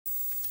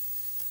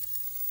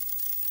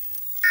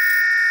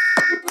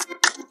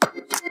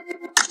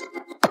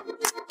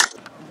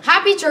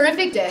Happy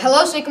terrific day.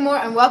 Hello Sycamore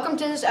and welcome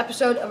to this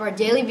episode of our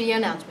daily video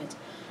announcements.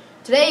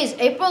 Today is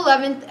April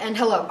 11th and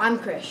hello, I'm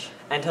Krish.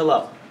 And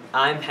hello,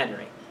 I'm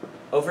Henry.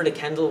 Over to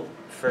Kendall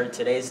for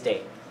today's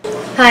date.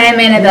 Hi, I'm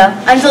Annabelle.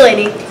 I'm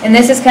Delaney. And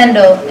this is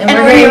Kendall. And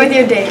we're here with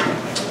your date.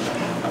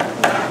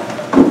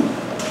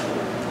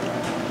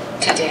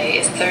 Today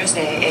is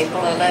Thursday,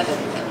 April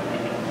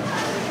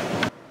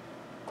 11th.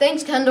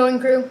 Thanks Kendall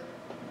and crew.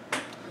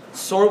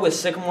 Soar with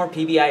Sycamore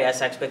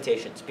PBIS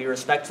expectations. Be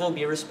respectful,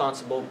 be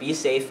responsible, be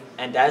safe,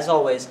 and as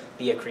always,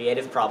 be a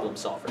creative problem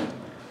solver.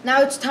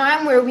 Now it's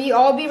time where we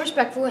all be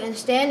respectful and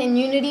stand in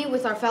unity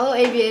with our fellow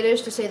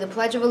aviators to say the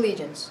Pledge of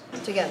Allegiance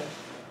together.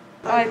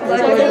 I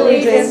pledge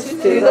allegiance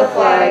to the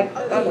flag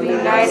of the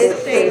United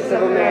States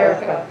of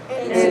America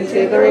and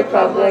to the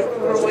republic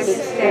for which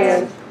it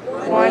stands,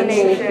 one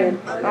nation,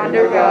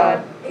 under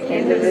God,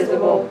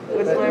 indivisible,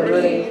 with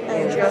liberty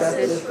and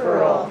justice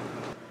for all.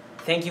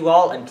 Thank you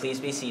all, and please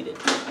be seated.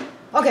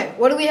 Okay,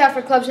 what do we have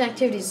for clubs and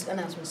activities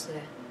announcements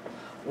today?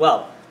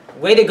 Well,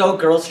 way to go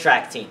girls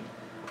track team.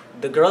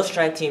 The girls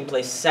track team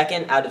placed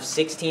second out of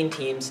 16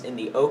 teams in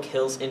the Oak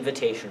Hills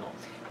Invitational.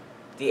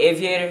 The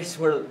aviators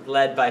were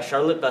led by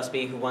Charlotte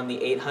Busby, who won the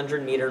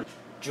 800-meter.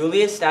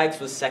 Julia Staggs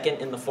was second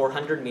in the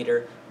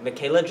 400-meter.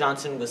 Michaela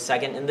Johnson was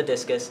second in the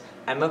discus.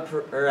 Emma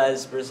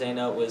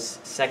Perez-Brazeno was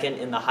second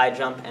in the high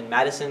jump, and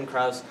Madison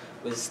Krause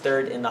was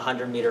third in the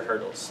 100-meter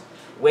hurdles.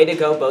 Way to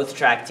go, both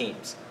track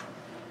teams.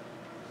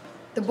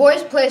 The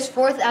boys placed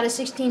fourth out of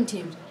 16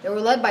 teams. They were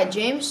led by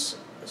James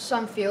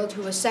Sumfield,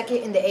 who was second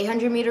in the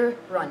 800-meter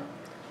run.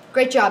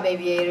 Great job,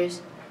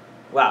 aviators.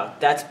 Wow,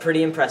 that's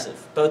pretty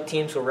impressive. Both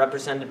teams were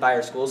represented by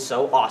our schools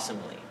so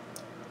awesomely.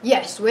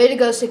 Yes, way to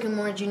go,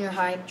 Sycamore Junior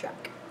High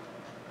track.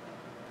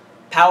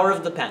 Power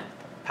of the Pen.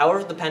 Power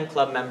of the Pen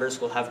Club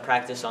members will have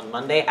practice on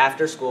Monday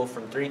after school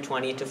from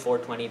 3:20 to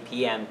 4:20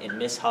 p.m. in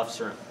Miss Huff's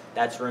room.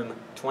 That's room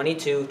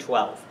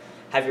 2212.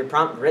 Have your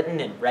prompt written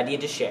and ready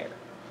to share.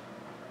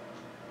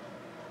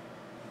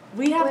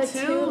 We have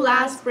two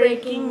last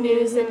breaking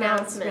news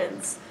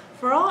announcements.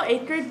 For all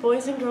 8th grade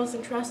boys and girls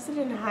interested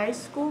in high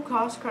school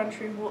cross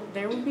country,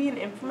 there will be an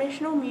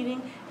informational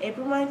meeting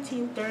April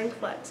 19th during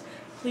Flex.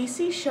 Please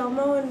see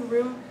Shelmo in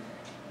room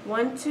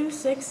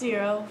 1260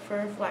 for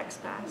a Flex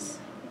Pass.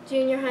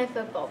 Junior high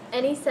football.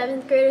 Any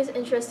 7th graders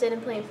interested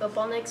in playing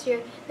football next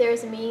year, there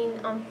is a meeting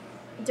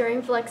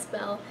during Flex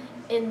Bell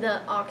in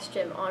the Aux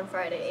Gym on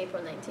Friday,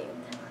 April 19th.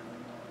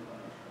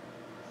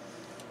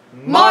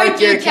 Mark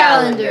your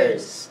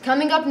calendars!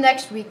 Coming up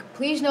next week,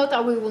 please note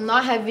that we will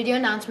not have video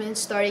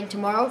announcements starting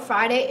tomorrow,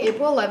 Friday,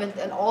 April 11th,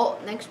 and all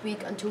next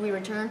week until we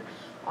return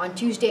on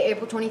Tuesday,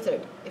 April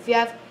 23rd. If you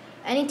have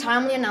any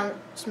timely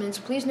announcements,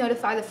 please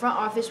notify the front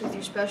office with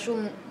your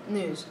special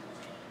news.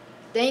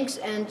 Thanks,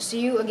 and see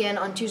you again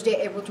on Tuesday,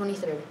 April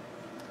 23rd.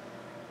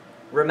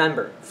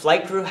 Remember,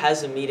 Flight Crew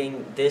has a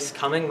meeting this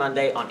coming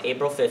Monday on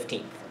April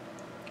 15th.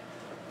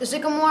 The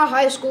Sycamore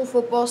High School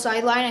football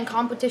sideline and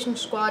competition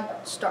squad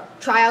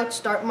tryouts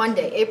start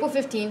Monday, April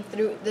 15th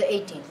through the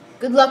 18th.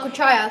 Good luck with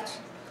tryouts.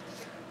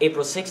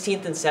 April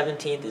 16th and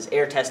 17th is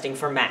air testing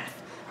for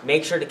math.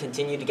 Make sure to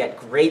continue to get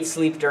great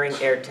sleep during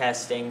air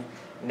testing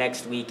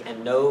next week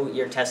and know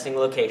your testing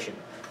location.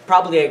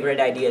 Probably a great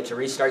idea to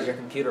restart your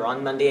computer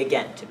on Monday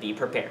again to be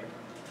prepared.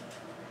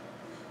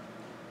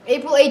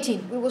 April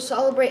 18th, we will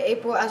celebrate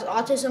April as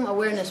Autism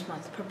Awareness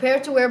Month.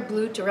 Prepare to wear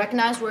blue to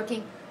recognize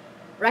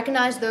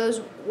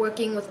those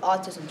working with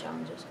autism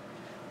challenges.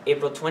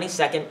 April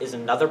 22nd is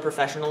another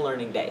professional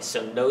learning day,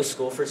 so no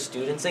school for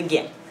students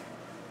again.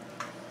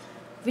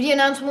 Video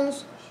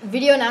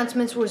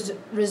announcements will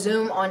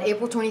resume on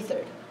April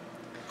 23rd.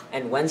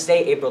 And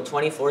Wednesday, April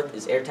 24th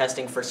is air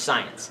testing for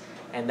science,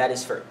 and that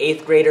is for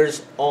 8th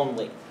graders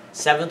only.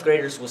 7th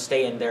graders will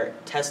stay in their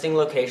testing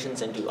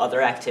locations and do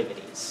other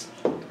activities.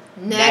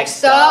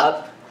 Next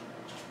up,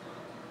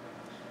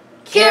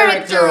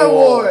 Character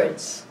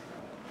Awards.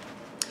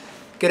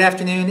 Good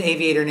afternoon,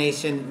 Aviator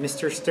Nation.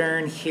 Mr.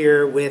 Stern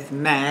here with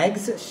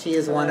Mags. She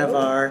is one of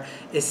our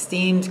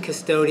esteemed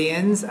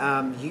custodians.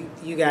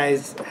 You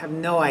guys have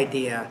no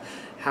idea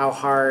how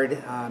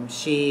hard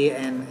she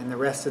and the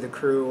rest of the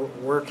crew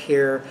work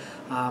here.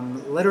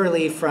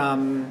 Literally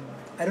from,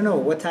 I don't know,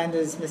 what time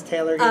does Miss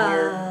Taylor get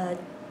here?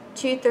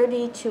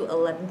 2:30 to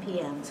 11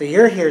 p.m. So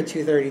you're here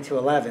 2:30 to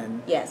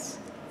 11. Yes.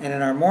 And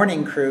then our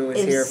morning crew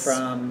is here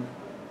from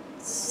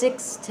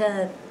 6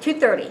 to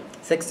 2:30.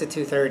 6 to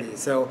 2:30.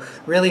 So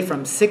really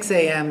from 6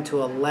 a.m.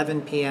 to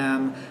 11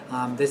 p.m.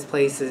 This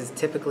place is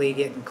typically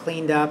getting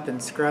cleaned up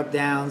and scrubbed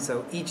down.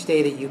 So each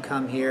day that you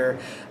come here,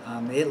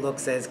 it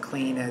looks as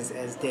clean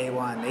as day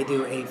one. They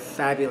do a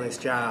fabulous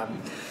job.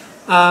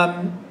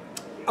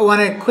 I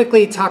want to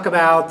quickly talk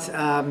about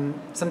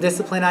some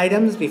discipline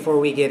items before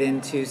we get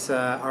into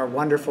our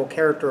wonderful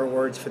character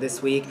awards for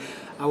this week.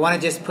 I want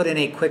to just put in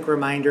a quick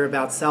reminder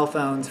about cell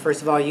phones.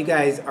 First of all, you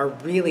guys are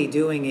really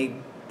doing a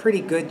pretty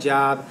good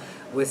job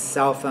with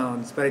cell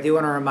phones, but I do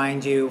want to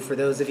remind you, for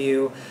those of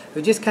you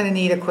who just kind of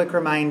need a quick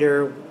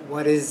reminder,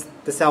 what is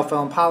the cell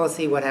phone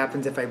policy? What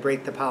happens if I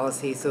break the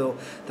policy? So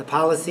the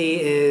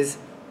policy is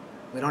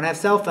We don't have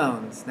cell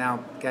phones.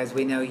 Now, guys,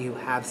 we know you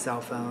have cell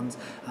phones.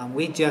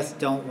 We just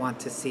don't want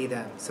to see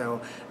them.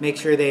 So make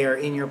sure they are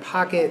in your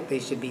pocket. They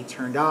should be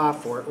turned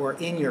off, or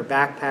in your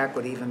backpack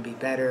would even be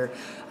better.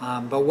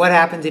 But what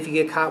happens if you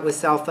get caught with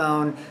cell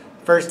phone?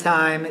 First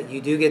time, you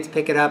do get to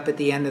pick it up at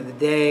the end of the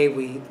day.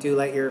 We do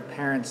let your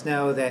parents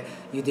know that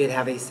you did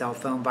have a cell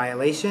phone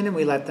violation, and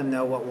we let them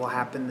know what will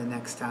happen the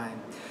next time.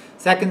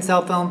 Second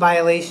cell phone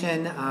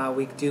violation,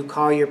 we do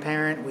call your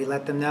parent. We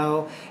let them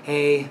know,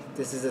 hey,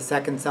 this is a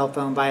second cell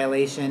phone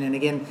violation. And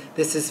again,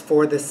 this is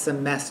for the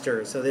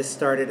semester. So this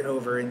started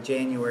over in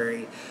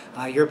January.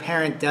 Your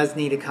parent does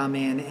need to come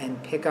in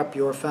and pick up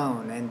your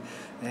phone. And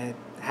it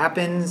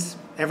happens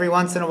every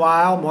once in a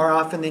while, more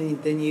often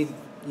than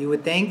you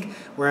would think,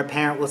 where a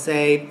parent will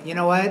say, you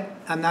know what,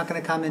 I'm not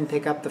going to come and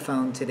pick up the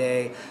phone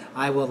today.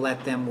 I will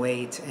let them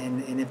wait.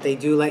 And if they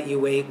do let you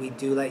wait, we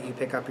do let you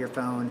pick up your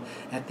phone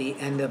at the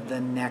end of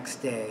the next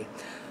day.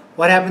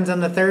 What happens on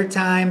the third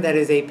time? That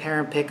is a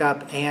parent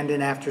pickup and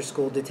an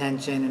after-school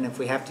detention. And if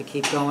we have to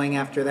keep going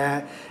after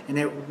that, and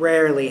it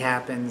rarely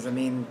happens. I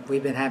mean,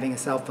 we've been having a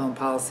cell phone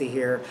policy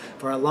here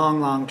for a long,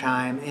 long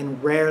time,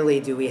 and rarely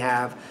do we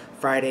have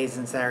Fridays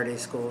and Saturday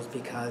schools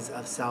because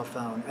of cell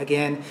phone.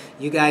 Again,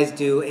 you guys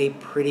do a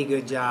pretty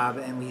good job,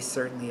 and we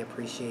certainly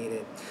appreciate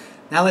it.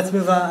 Now let's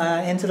move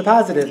on into the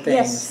positive things.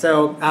 Yes.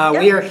 So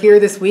we are here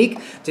this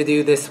week to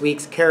do this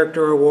week's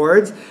character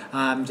awards.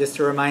 Just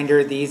a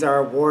reminder, these are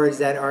awards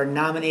that are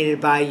nominated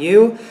by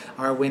you.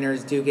 Our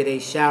winners do get a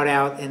shout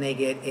out, and they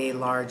get a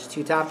large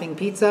 2-topping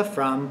pizza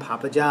from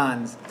Papa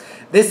John's.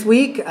 This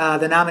week,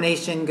 the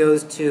nomination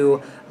goes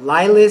to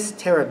Lilas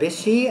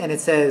Terabishi, and it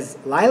says,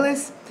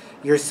 Lilas,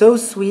 you're so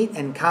sweet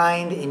and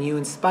kind, and you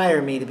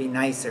inspire me to be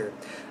nicer.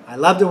 I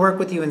love to work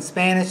with you in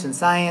Spanish and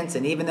science,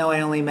 and even though I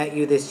only met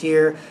you this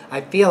year,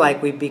 I feel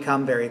like we've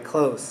become very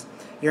close.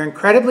 You're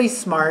incredibly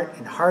smart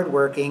and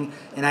hardworking,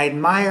 and I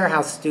admire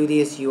how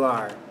studious you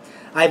are.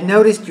 I've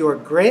noticed your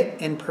grit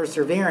and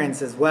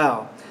perseverance as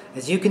well,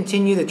 as you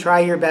continue to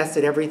try your best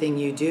at everything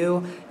you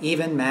do,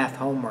 even math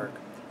homework.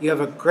 You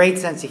have a great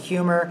sense of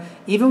humor,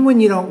 even when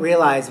you don't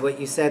realize what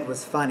you said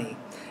was funny.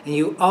 And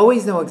you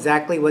always know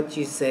exactly what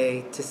to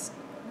say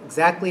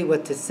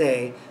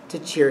to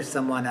cheer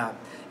someone up.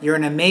 You're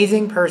an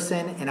amazing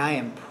person, and I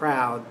am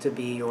proud to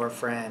be your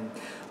friend.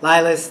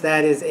 Lilas,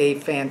 that is a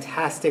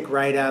fantastic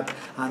write-up.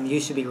 You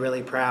should be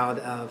really proud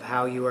of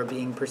how you are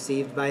being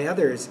perceived by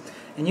others.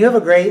 And you have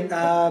a great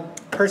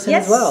person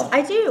as well. Yes,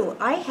 I do.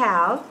 I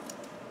have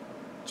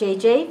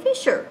J.J.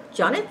 Fisher,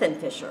 Jonathan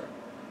Fisher.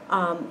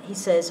 He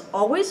says,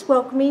 always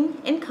welcoming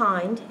and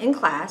kind in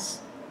class,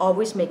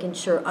 always making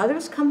sure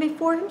others come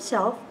before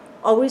himself,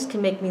 always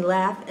can make me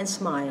laugh and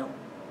smile.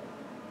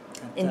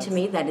 And to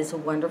me, that is a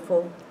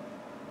wonderful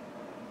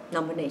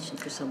nomination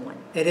for someone.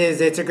 It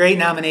is. It's a great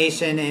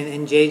nomination,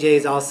 and JJ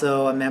is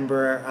also a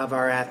member of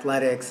our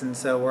athletics, and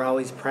so we're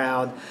always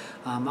proud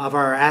of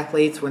our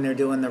athletes when they're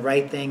doing the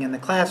right thing in the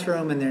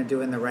classroom and they're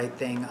doing the right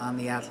thing on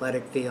the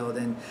athletic field.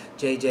 And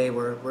JJ,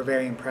 we're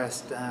very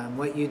impressed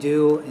what you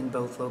do in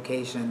both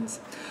locations.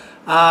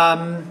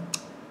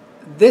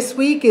 This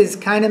week is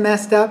kind of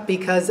messed up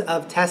because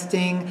of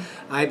testing.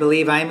 I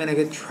believe I'm going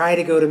to try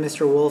to go to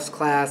Mr. Wolf's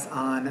class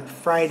on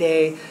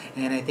Friday,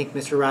 and I think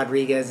Mr.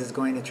 Rodriguez is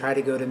going to try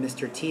to go to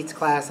Mr. Teet's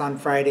class on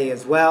Friday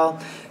as well,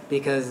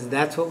 because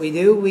that's what we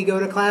do. We go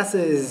to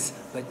classes,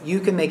 but you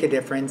can make a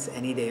difference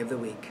any day of the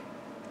week.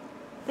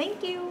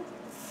 Thank you.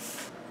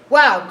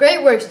 Wow,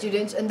 great work,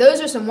 students. And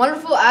those are some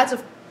wonderful acts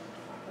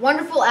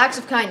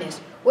of kindness.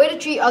 Way to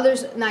treat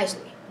others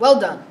nicely. Well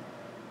done.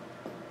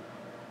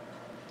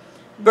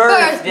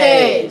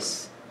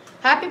 Birthdays!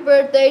 Happy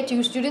birthday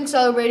to students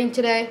celebrating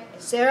today,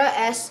 Sarah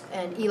S.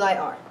 and Eli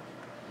R.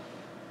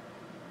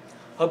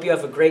 Hope you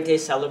have a great day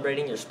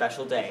celebrating your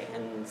special day.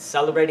 And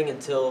celebrating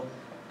until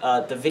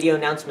the video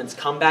announcements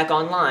come back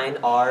online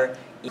are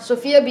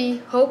Sophia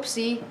B., Hope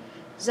C.,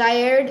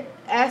 Zaire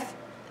F.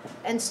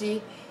 and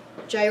C.,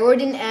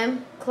 Jordan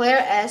M.,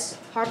 Claire S.,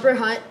 Harper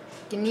Hunt,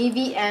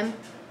 Genevieve M.,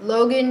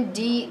 Logan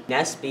D.,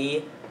 Ness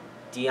B.,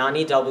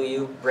 Deani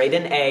W.,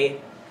 Braden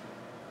A.,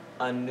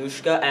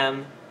 Anushka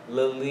M.,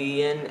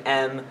 Lillian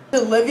M.,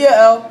 Olivia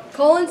L.,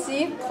 Colin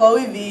C.,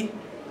 Chloe V.,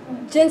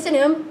 Jensen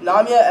M.,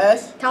 Namia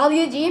S.,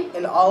 Talia G.,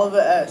 and Oliva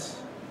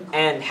S.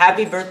 And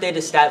happy birthday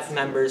to staff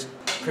members,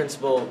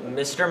 Principal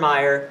Mr.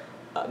 Meyer,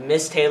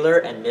 Miss Taylor,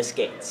 and Miss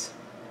Gates.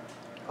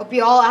 Hope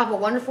you all have a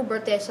wonderful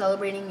birthday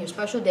celebrating your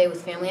special day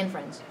with family and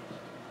friends.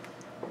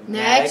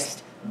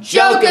 Next,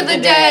 Joke of the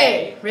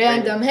Day!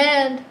 Random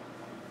hand.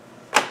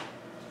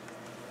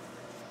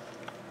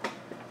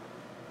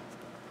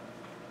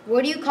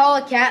 What do you call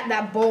a cat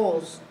that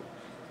bowls?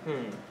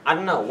 I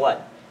don't know,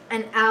 what?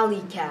 An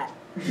alley cat.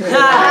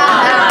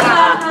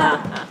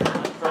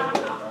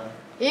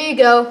 Here you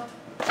go.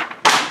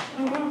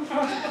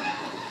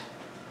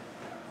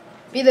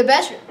 Be the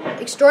best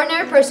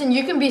extraordinary person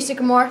you can be,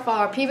 Sycamore.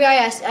 Follow our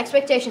PBIS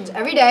expectations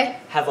every day.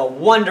 Have a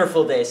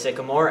wonderful day,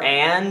 Sycamore,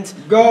 and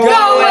Go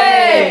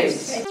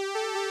Waves!